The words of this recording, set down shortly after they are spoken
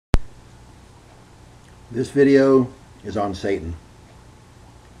This video is on Satan.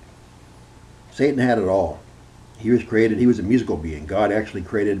 Satan had it all. He was a musical being. God actually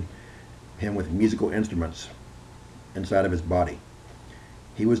created him with musical instruments inside of his body.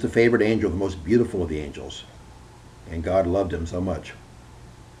 He was the favorite angel, the most beautiful of the angels. And God loved him so much.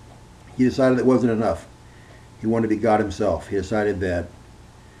 He decided it wasn't enough. He wanted to be God himself. He decided that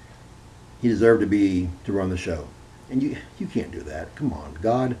he deserved to run the show. And you can't do that. Come on.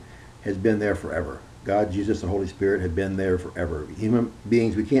 God has been there forever. God, Jesus, the Holy Spirit have been there forever. Human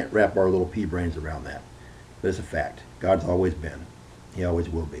beings, we can't wrap our little pea brains around that. But it's a fact. God's always been. He always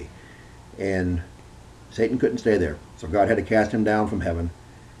will be. And Satan couldn't stay there. So God had to cast him down from heaven.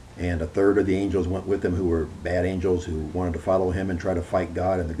 And a third of the angels went with him who were bad angels who wanted to follow him and try to fight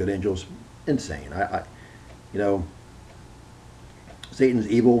God and the good angels. Insane. Satan's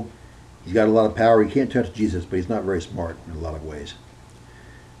evil. He's got a lot of power. He can't touch Jesus, but he's not very smart in a lot of ways.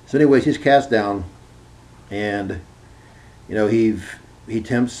 So anyways, he's cast down. And, he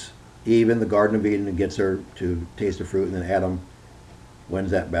tempts Eve in the Garden of Eden and gets her to taste the fruit. And then Adam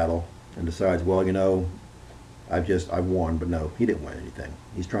wins that battle and decides, well, I've won. But no, he didn't win anything.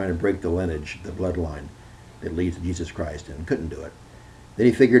 He's trying to break the lineage, the bloodline that leads to Jesus Christ, and couldn't do it. Then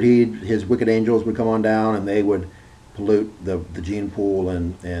he figured his wicked angels would come on down and they would pollute the gene pool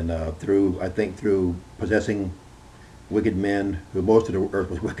and through possessing wicked men, who most of the earth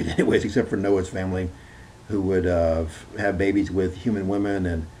was wicked anyways, except for Noah's family, who would have babies with human women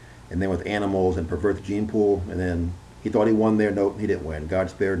and then with animals and pervert the gene pool. And then he thought he won there. Nope, he didn't win. God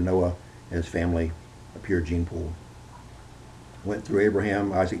spared Noah and his family a pure gene pool. Went through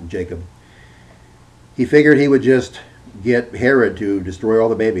Abraham, Isaac, and Jacob. He figured he would just get Herod to destroy all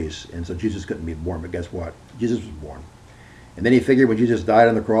the babies, and so Jesus couldn't be born. But guess what? Jesus was born. And then he figured when Jesus died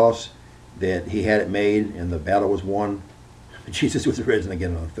on the cross that he had it made and the battle was won. Jesus was risen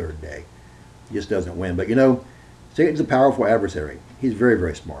again on the third day. He just doesn't win. But Satan's a powerful adversary. He's very,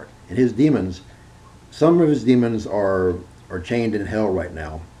 very smart. And his demons, some of his demons are chained in hell right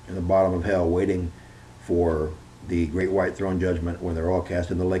now, in the bottom of hell, waiting for the great white throne judgment when they're all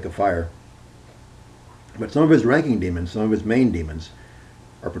cast in the lake of fire. But some of his ranking demons, some of his main demons,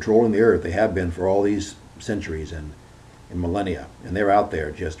 are patrolling the earth. They have been for all these centuries and millennia. And they're out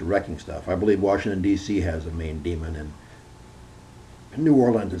there just wrecking stuff. I believe Washington, D.C. has a main demon, and New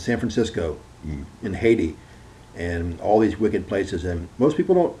Orleans and San Francisco, in Haiti, and all these wicked places. And most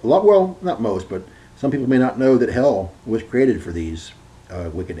people don't, not most, but some people may not know that hell was created for these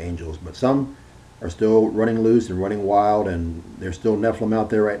wicked angels. But some are still running loose and running wild, and there's still Nephilim out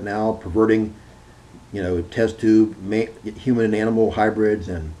there right now perverting, test tube, human and animal hybrids,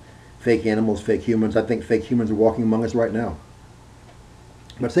 and fake animals, fake humans. I think fake humans are walking among us right now.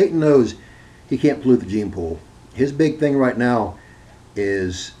 But Satan knows he can't pollute the gene pool. His big thing right now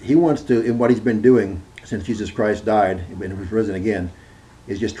is he wants to, in what he's been doing since Jesus Christ died and was risen again,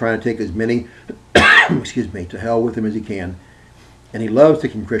 is just trying to take as many to hell with him as he can. And he loves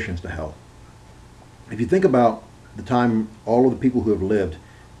taking Christians to hell. If you think about the time, all of the people who have lived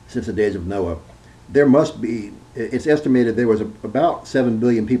since the days of Noah, there must be, it's estimated there was about 7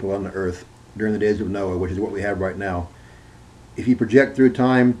 billion people on the earth during the days of Noah, which is what we have right now. If you project through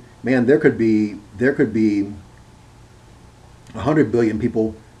time, man, there could be 100 billion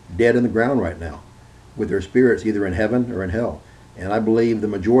people dead in the ground right now with their spirits either in heaven or in hell. And I believe the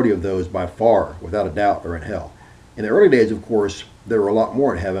majority of those, by far, without a doubt, are in hell. In the early days, of course, there were a lot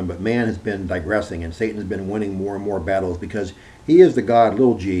more in heaven, but man has been digressing, and Satan has been winning more and more battles because he is the god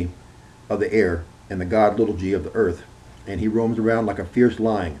little g of the air and the god little g of the earth. And he roams around like a fierce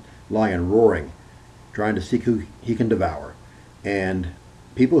lion roaring, trying to seek who he can devour. And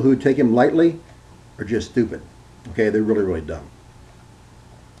people who take him lightly are just stupid. Okay, they're really, really dumb.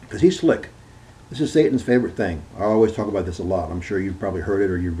 Because he's slick. This is Satan's favorite thing. I always talk about this a lot. I'm sure you've probably heard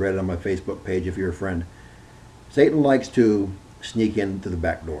it or you've read it on my Facebook page if you're a friend. Satan likes to sneak in through the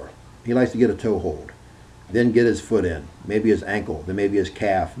back door. He likes to get a toe hold, then get his foot in, maybe his ankle, then maybe his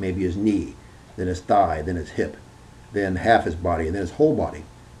calf, maybe his knee, then his thigh, then his hip, then half his body, and then his whole body.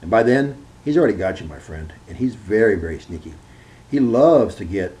 And by then, he's already got you, my friend. And he's very, very sneaky. He loves to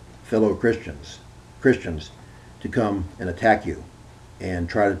get fellow Christians to come and attack you and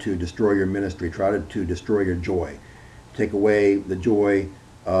try to destroy your ministry, try to destroy your joy, take away the joy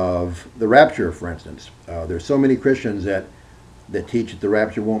of the rapture, for instance. There's so many Christians that teach that the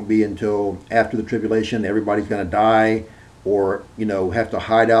rapture won't be until after the tribulation. Everybody's going to die, or have to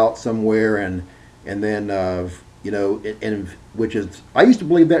hide out somewhere, and then and which is, I used to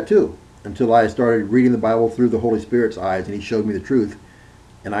believe that too until I started reading the Bible through the Holy Spirit's eyes, and he showed me the truth.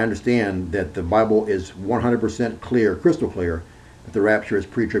 And I understand that the Bible is 100% clear, crystal clear, that the rapture is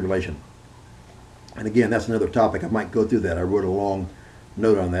pre-tribulation. And again, that's another topic. I might go through that. I wrote a long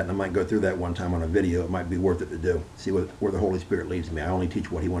note on that, and I might go through that one time on a video. It might be worth it to do. See where the Holy Spirit leads me. I only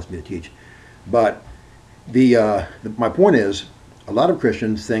teach what He wants me to teach. But my point is, a lot of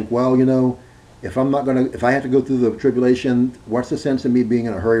Christians think, well, you know, if I have to go through the tribulation, what's the sense of me being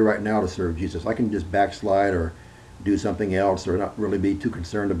in a hurry right now to serve Jesus? I can just backslide or do something else, or not really be too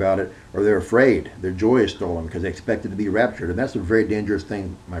concerned about it, or they're afraid. Their joy is stolen because they expected to be raptured. And that's a very dangerous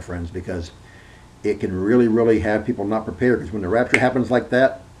thing, my friends, because it can really, really have people not prepared. Because when the rapture happens like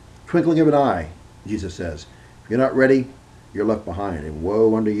that, twinkling of an eye, Jesus says, if you're not ready, you're left behind. And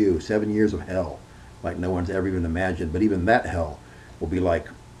woe unto you, 7 years of hell, like no one's ever even imagined. But even that hell will be like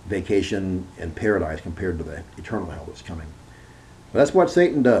vacation and paradise compared to the eternal hell that's coming. But that's what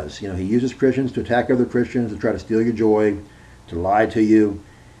Satan does. You know, he uses Christians to attack other Christians, to try to steal your joy, to lie to you.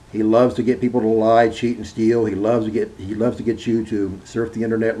 He loves to get people to lie, cheat, and steal. He loves to get you to surf the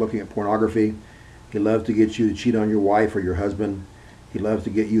internet looking at pornography. He loves to get you to cheat on your wife or your husband. He loves to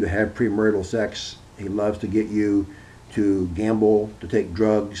get you to have premarital sex. He loves to get you to gamble, to take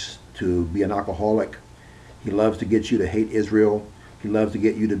drugs, to be an alcoholic. He loves to get you to hate Israel. He loves to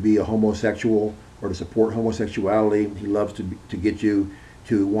get you to be a homosexual or to support homosexuality. He loves to get you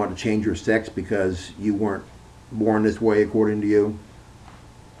to want to change your sex because you weren't born this way according to you.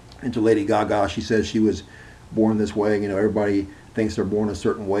 And to Lady Gaga, she says she was born this way. You know, everybody thinks they're born a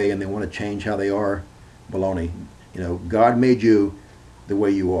certain way and they want to change how they are. Baloney. You know, God made you the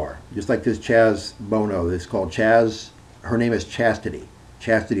way you are. Just like this Chaz Bono. It's called Chaz. Her name is Chastity.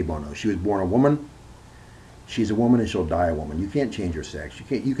 Chastity Bono. She was born a woman. She's a woman and she'll die a woman. You can't change your sex.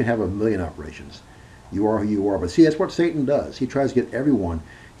 You can have a million operations. You are who you are. But see, that's what Satan does. He tries to get everyone.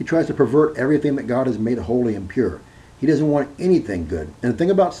 He tries to pervert everything that God has made holy and pure. He doesn't want anything good. And the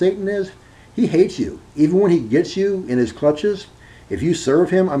thing about Satan is, he hates you. Even when he gets you in his clutches, if you serve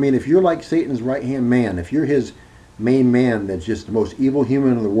him, I mean, if you're like Satan's right-hand man, if you're his main man that's just the most evil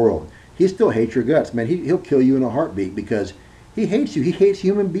human in the world, he still hates your guts, man. He'll kill you in a heartbeat because he hates you. He hates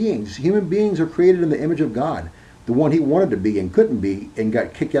human beings. Human beings are created in the image of God, the one he wanted to be and couldn't be and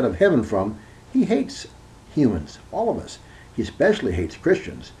got kicked out of heaven from. He hates humans, all of us. He especially hates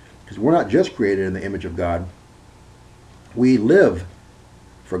Christians because we're not just created in the image of God. We live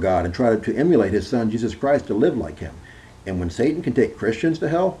for God and try to emulate his son, Jesus Christ, to live like him. And when Satan can take Christians to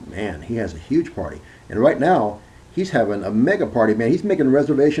hell, man, he has a huge party. And right now, he's having a mega party, man. He's making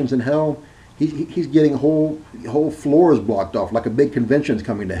reservations in hell. He's getting whole floors blocked off, like a big convention's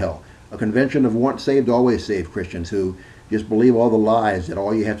coming to hell. A convention of once saved, always saved Christians who just believe all the lies that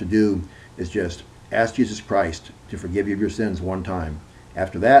all you have to do is just ask Jesus Christ to forgive you of your sins one time.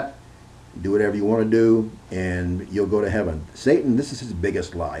 After that, do whatever you want to do, and you'll go to heaven. Satan, this is his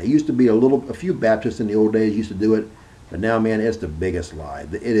biggest lie. It used to be a few Baptists in the old days used to do it, but now, man, it's the biggest lie.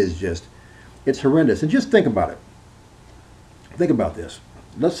 It is just, it's horrendous. And just think about it. Think about this.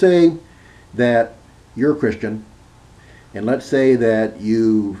 Let's say that you're a Christian, and let's say that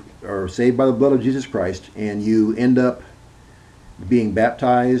you are saved by the blood of Jesus Christ, and you end up being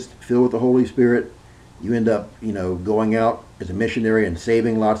baptized, filled with the Holy Spirit. You end up, going out as a missionary and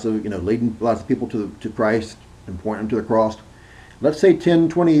saving leading lots of people to Christ and pointing them to the cross. Let's say 10,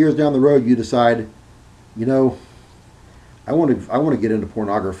 20 years down the road, you decide, I want to get into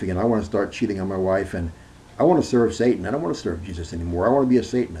pornography and I want to start cheating on my wife and I want to serve Satan. I don't want to serve Jesus anymore. I want to be a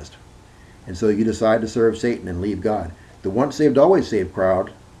Satanist. And so you decide to serve Satan and leave God. The once saved, always saved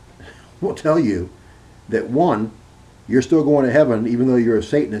crowd will tell you that one, you're still going to heaven even though you're a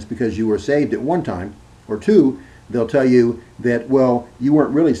Satanist because you were saved at one time. Or two, they'll tell you that, well, you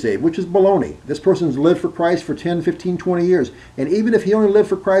weren't really saved, which is baloney. This person's lived for Christ for 10, 15, 20 years. And even if he only lived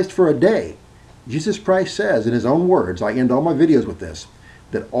for Christ for a day, Jesus Christ says in his own words, I end all my videos with this,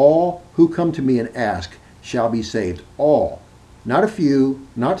 that all who come to me and ask shall be saved. All. Not a few,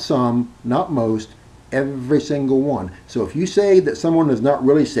 not some, not most, every single one. So if you say that someone is not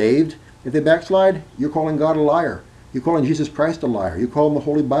really saved, if they backslide, you're calling God a liar. You're calling Jesus Christ a liar. You're calling the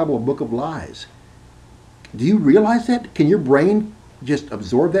Holy Bible a book of lies. Do you realize that? Can your brain just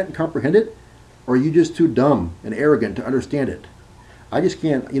absorb that and comprehend it? Or are you just too dumb and arrogant to understand it? I just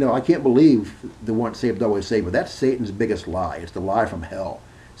can't, I can't believe the once saved, always saved. But that's Satan's biggest lie. It's the lie from hell.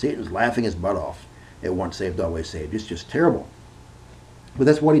 Satan's laughing his butt off at once saved, always saved. It's just terrible. But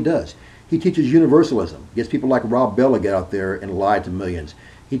that's what he does. He teaches universalism. Gets people like Rob Bell to get out there and lie to millions.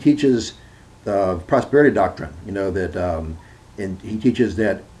 He teaches prosperity doctrine, and he teaches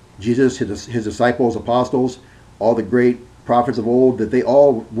that Jesus, his disciples, apostles, all the great prophets of old, that they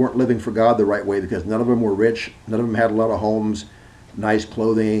all weren't living for God the right way because none of them were rich, none of them had a lot of homes, nice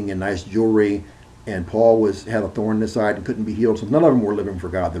clothing and nice jewelry, and Paul had a thorn in his side and couldn't be healed, so none of them were living for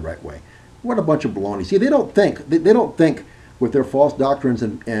God the right way. What a bunch of baloney. See, they don't think. They don't think with their false doctrines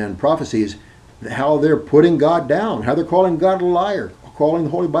and prophecies how they're putting God down, how they're calling God a liar, calling the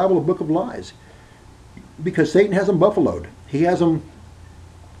Holy Bible a book of lies. Because Satan has them buffaloed. He has them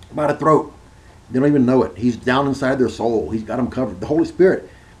by the throat. They don't even know it. He's down inside their soul. He's got them covered. The Holy Spirit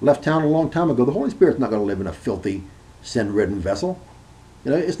left town a long time ago. The Holy Spirit's not going to live in a filthy, sin-ridden vessel.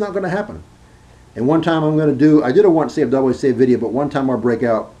 You know, it's not going to happen. And one time I'm going to do, I did a once saved, always saved video, but one time I'll break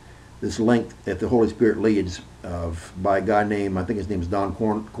out this link that the Holy Spirit leads by a guy named, I think his name is Don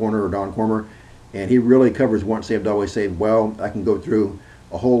Corner or Don Cormer, and he really covers once saved, always saved well. I can go through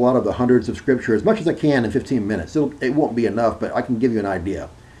a whole lot of the hundreds of scripture as much as I can in 15 minutes. It won't be enough, but I can give you an idea.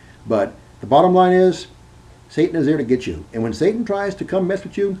 But the bottom line is, Satan is there to get you. And when Satan tries to come mess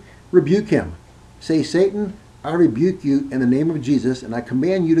with you, rebuke him. Say, Satan, I rebuke you in the name of Jesus, and I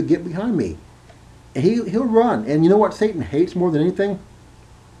command you to get behind me. And he'll run. And you know what Satan hates more than anything?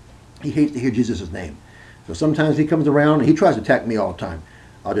 He hates to hear Jesus' name. So sometimes he comes around and he tries to attack me all the time.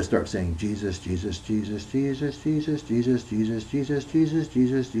 I'll just start saying, Jesus, Jesus, Jesus, Jesus, Jesus, Jesus, Jesus, Jesus, Jesus,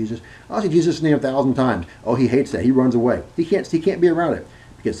 Jesus, Jesus. I'll say Jesus' name 1,000 times. Oh, he hates that. He runs away. He can't be around it.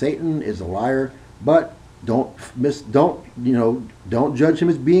 Because Satan is a liar, but don't judge him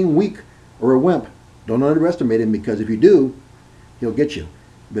as being weak or a wimp. Don't underestimate him, because if you do, he'll get you.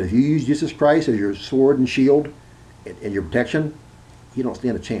 But if you use Jesus Christ as your sword and shield and your protection, he don't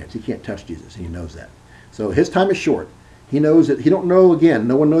stand a chance. He can't touch Jesus, and he knows that. So his time is short. He knows that he don't know, again,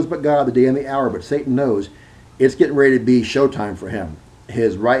 no one knows but God the day and the hour, but Satan knows it's getting ready to be showtime for him.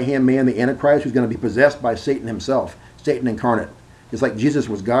 His right-hand man, the Antichrist, who's going to be possessed by Satan himself, Satan incarnate. It's like Jesus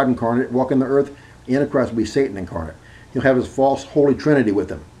was God incarnate, walking the earth. The Antichrist will be Satan incarnate. He'll have his false Holy Trinity with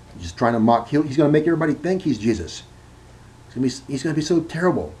him. He's trying to mock. He's going to make everybody think he's Jesus. He's going to be so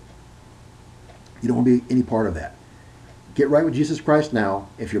terrible. You don't want to be any part of that. Get right with Jesus Christ now.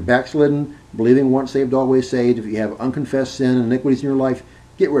 If you're backslidden, believing once saved, always saved, if you have unconfessed sin and iniquities in your life,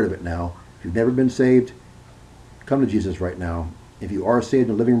 get rid of it now. If you've never been saved, come to Jesus right now. If you are saved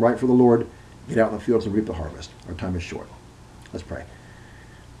and living right for the Lord, get out in the fields and reap the harvest. Our time is short. Let's pray.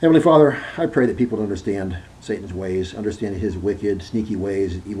 Heavenly Father, I pray that people understand Satan's ways, understand his wicked, sneaky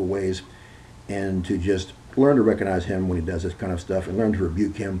ways, evil ways, and to just learn to recognize him when he does this kind of stuff, and learn to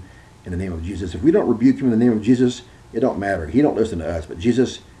rebuke him in the name of Jesus. If we don't rebuke him in the name of Jesus, it don't matter. He don't listen to us, but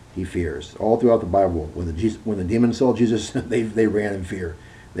Jesus, he fears. All throughout the Bible, when the demons saw Jesus, they ran in fear.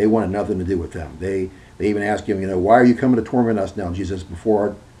 They wanted nothing to do with them. They even asked him, why are you coming to torment us now, Jesus,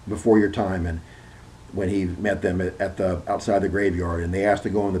 before your time? And when he met them outside the graveyard, and they asked to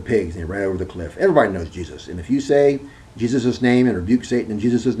go on the pigs, and he ran over the cliff. Everybody knows Jesus. And if you say Jesus' name and rebuke Satan in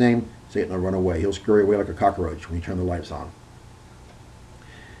Jesus' name, Satan will run away. He'll scurry away like a cockroach when you turn the lights on.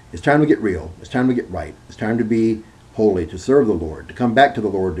 It's time to get real. It's time to get right. It's time to be holy, to serve the Lord, to come back to the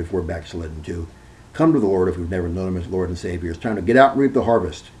Lord if we're backslidden, to come to the Lord if we've never known him as Lord and Savior. It's time to get out and reap the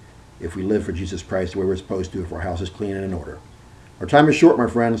harvest if we live for Jesus Christ the way we're supposed to, if our house is clean and in order. Our time is short, my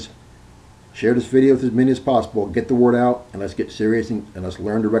friends. Share this video with as many as possible. Get the word out, and let's get serious, and let's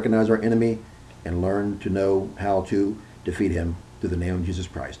learn to recognize our enemy and learn to know how to defeat him through the name of Jesus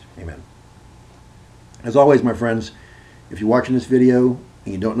Christ. Amen. As always, my friends, if you're watching this video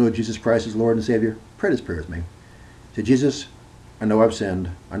and you don't know Jesus Christ as Lord and Savior, pray this prayer with me. Say, Jesus, I know I've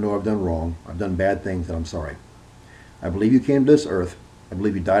sinned. I know I've done wrong. I've done bad things, and I'm sorry. I believe you came to this earth. I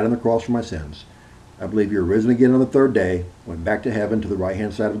believe you died on the cross for my sins. I believe you're risen again on the third day, went back to heaven to the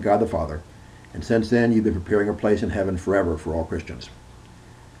right-hand side of God the Father, and since then you've been preparing a place in heaven forever for all Christians.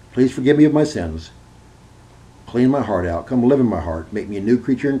 Please forgive me of my sins. Clean my heart out. Come live in my heart. Make me a new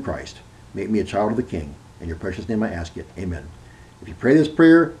creature in Christ. Make me a child of the King. In your precious name I ask it. Amen. If you pray this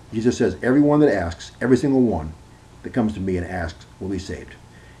prayer, Jesus says everyone that asks, every single one that comes to me and asks, will be saved.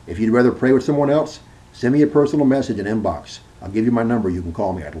 If you'd rather pray with someone else, send me a personal message in inbox. I'll give you my number. You can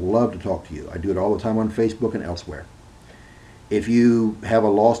call me. I'd love to talk to you. I do it all the time on Facebook and elsewhere. If you have a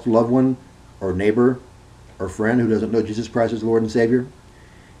lost loved one or neighbor or friend who doesn't know Jesus Christ as Lord and Savior,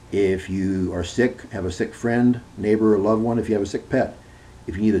 if you are sick, have a sick friend, neighbor, or loved one, if you have a sick pet,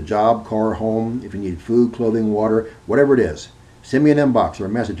 if you need a job, car, home, if you need food, clothing, water, whatever it is, send me an inbox or a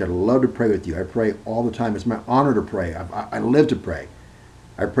message. I'd love to pray with you. I pray all the time. It's my honor to pray. I live to pray.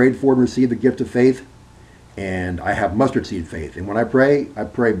 I prayed for and received the gift of faith, and I have mustard seed faith. And when I pray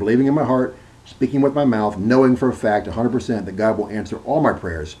believing in my heart, speaking with my mouth, knowing for a fact 100% that God will answer all my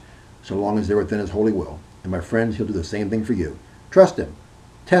prayers so long as they're within his holy will. And my friends, he'll do the same thing for you. Trust him.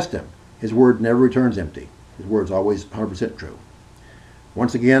 Test him. His word never returns empty. His word's always 100% true.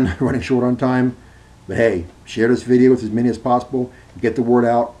 Once again, running short on time, but hey, share this video with as many as possible. Get the word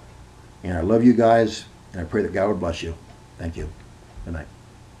out. And I love you guys, and I pray that God will bless you. Thank you. Good night.